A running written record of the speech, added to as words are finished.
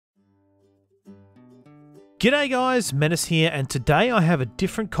G'day guys, Mennace here, and today I have a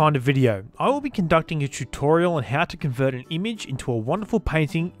different kind of video. I will be conducting a tutorial on how to convert an image into a wonderful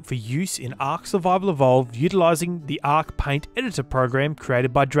painting for use in ARK Survival Evolved utilising the ARKPnt Editor program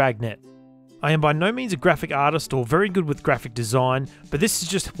created by Dragnet. I am by no means a graphic artist or very good with graphic design, but this is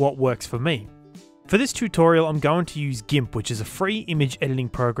just what works for me. For this tutorial I'm going to use Gimp, which is a free image editing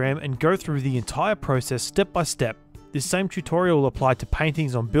program, and go through the entire process step by step. This same tutorial will apply to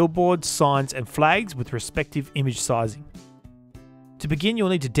paintings on billboards, signs and flags with respective image sizing. To begin, you'll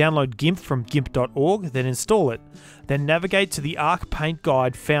need to download Gimp from gimp.org, then install it. Then navigate to the ARK Paint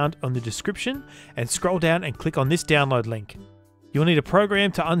guide found on the description and scroll down and click on this download link. You'll need a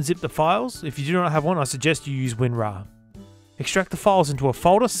program to unzip the files. If you do not have one, I suggest you use WinRAR. Extract the files into a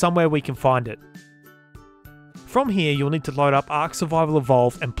folder somewhere we can find it. From here, you'll need to load up ARK Survival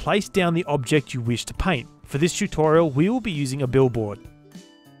Evolved and place down the object you wish to paint. For this tutorial, we will be using a billboard.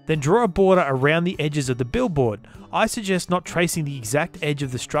 Then draw a border around the edges of the billboard. I suggest not tracing the exact edge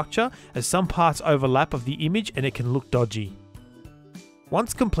of the structure, as some parts overlap of the image and it can look dodgy.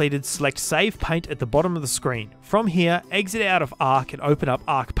 Once completed, select Save Paint at the bottom of the screen. From here, exit out of ARK and open up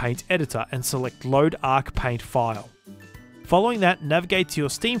ARKPnt Editor and select Load ARKPntFile. Following that, navigate to your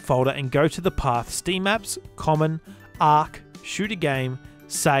Steam folder and go to the path SteamApps, Common, ARK, ShooterGame,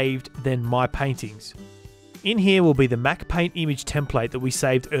 Saved, then MyPaintings. In here will be the MacPaint Image template that we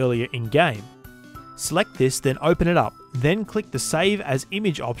saved earlier in game. Select this, then open it up, then click the Save as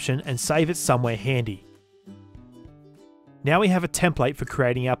Image option and save it somewhere handy. Now we have a template for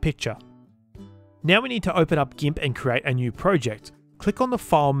creating our picture. Now we need to open up Gimp and create a new project. Click on the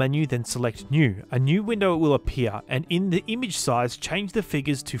File menu, then select New. A new window will appear, and in the image size, change the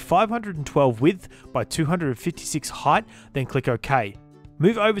figures to 512 width by 256 height, then click OK.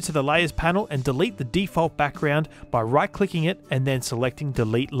 Move over to the Layers panel and delete the default background by right-clicking it and then selecting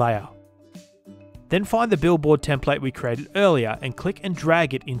Delete Layer. Then find the billboard template we created earlier and click and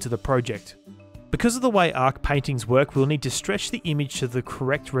drag it into the project. Because of the way ARK paintings work, we'll need to stretch the image to the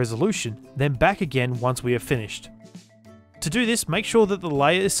correct resolution, then back again once we are finished. To do this, make sure that the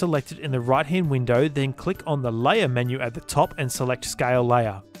layer is selected in the right-hand window, then click on the Layer menu at the top and select Scale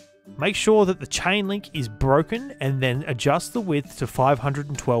Layer. Make sure that the chain link is broken and then adjust the width to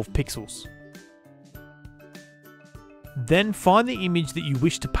 512 pixels. Then find the image that you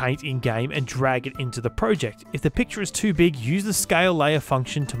wish to paint in game and drag it into the project. If the picture is too big, use the Scale Layer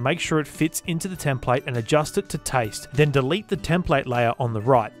function to make sure it fits into the template and adjust it to taste, then delete the template layer on the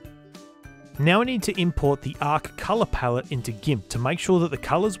right. Now we need to import the ARK color palette into Gimp to make sure that the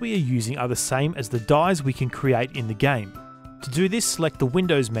colors we are using are the same as the dyes we can create in the game. To do this, select the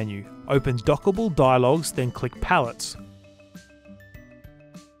Windows menu, open Dockable Dialogues, then click Palettes.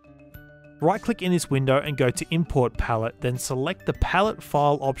 Right-click in this window and go to Import Palette, then select the Palette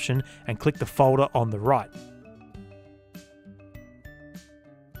File option and click the folder on the right.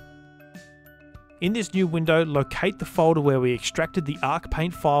 In this new window, locate the folder where we extracted the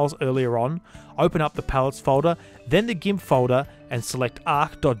ARKPaint files earlier on, open up the Palettes folder, then the Gimp folder, and select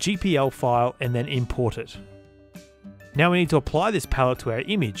ARK.gpl file and then import it. Now we need to apply this palette to our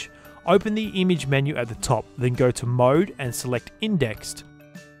image. Open the image menu at the top, then go to Mode and select Indexed.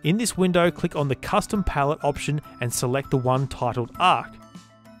 In this window, click on the Custom Palette option and select the one titled ARK.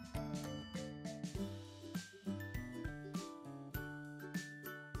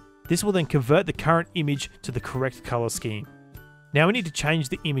 This will then convert the current image to the correct color scheme. Now we need to change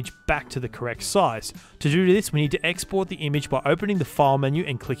the image back to the correct size. To do this, we need to export the image by opening the File menu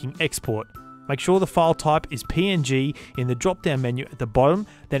and clicking Export. Make sure the file type is PNG in the drop-down menu at the bottom,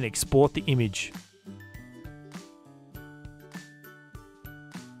 then export the image.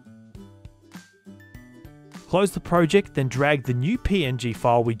 Close the project, then drag the new PNG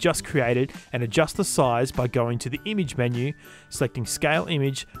file we just created and adjust the size by going to the Image menu, selecting Scale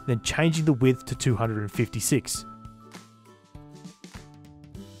Image, then changing the width to 256.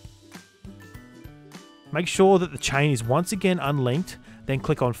 Make sure that the chain is once again unlinked, then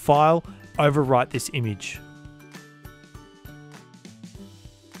click on File, overwrite this image.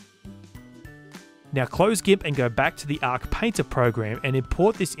 Now close Gimp and go back to the ARK Painter program and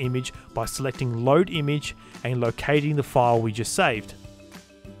import this image by selecting Load Image and locating the file we just saved.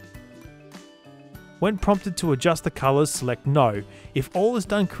 When prompted to adjust the colors, select No. If all is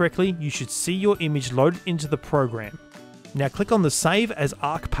done correctly, you should see your image loaded into the program. Now click on the Save as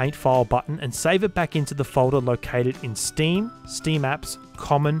ARKPaint File button and save it back into the folder located in Steam, SteamApps,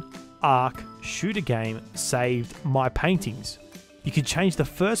 Common, ARK, ShooterGame, Saved, MyPaintings. You can change the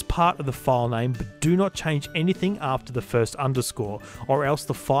first part of the file name, but do not change anything after the first underscore, or else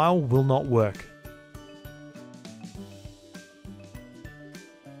the file will not work.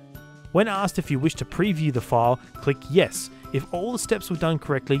 When asked if you wish to preview the file, click yes. If all the steps were done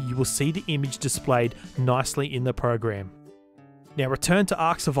correctly, you will see the image displayed nicely in the program. Now return to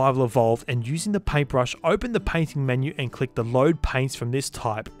Ark Survival Evolved and using the paintbrush, open the painting menu and click the Load Paints from this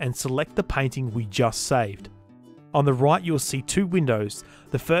type and select the painting we just saved. On the right you will see two windows.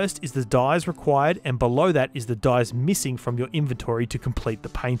 The first is the dies required and below that is the dies missing from your inventory to complete the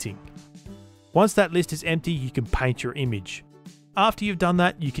painting. Once that list is empty, you can paint your image. After you've done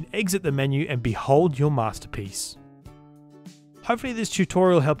that, you can exit the menu and behold your masterpiece. Hopefully this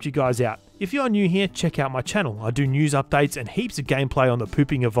tutorial helped you guys out. If you are new here, check out my channel. I do news updates and heaps of gameplay on the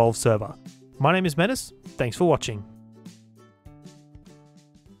Pooping Evolve server. My name is Mennace, thanks for watching.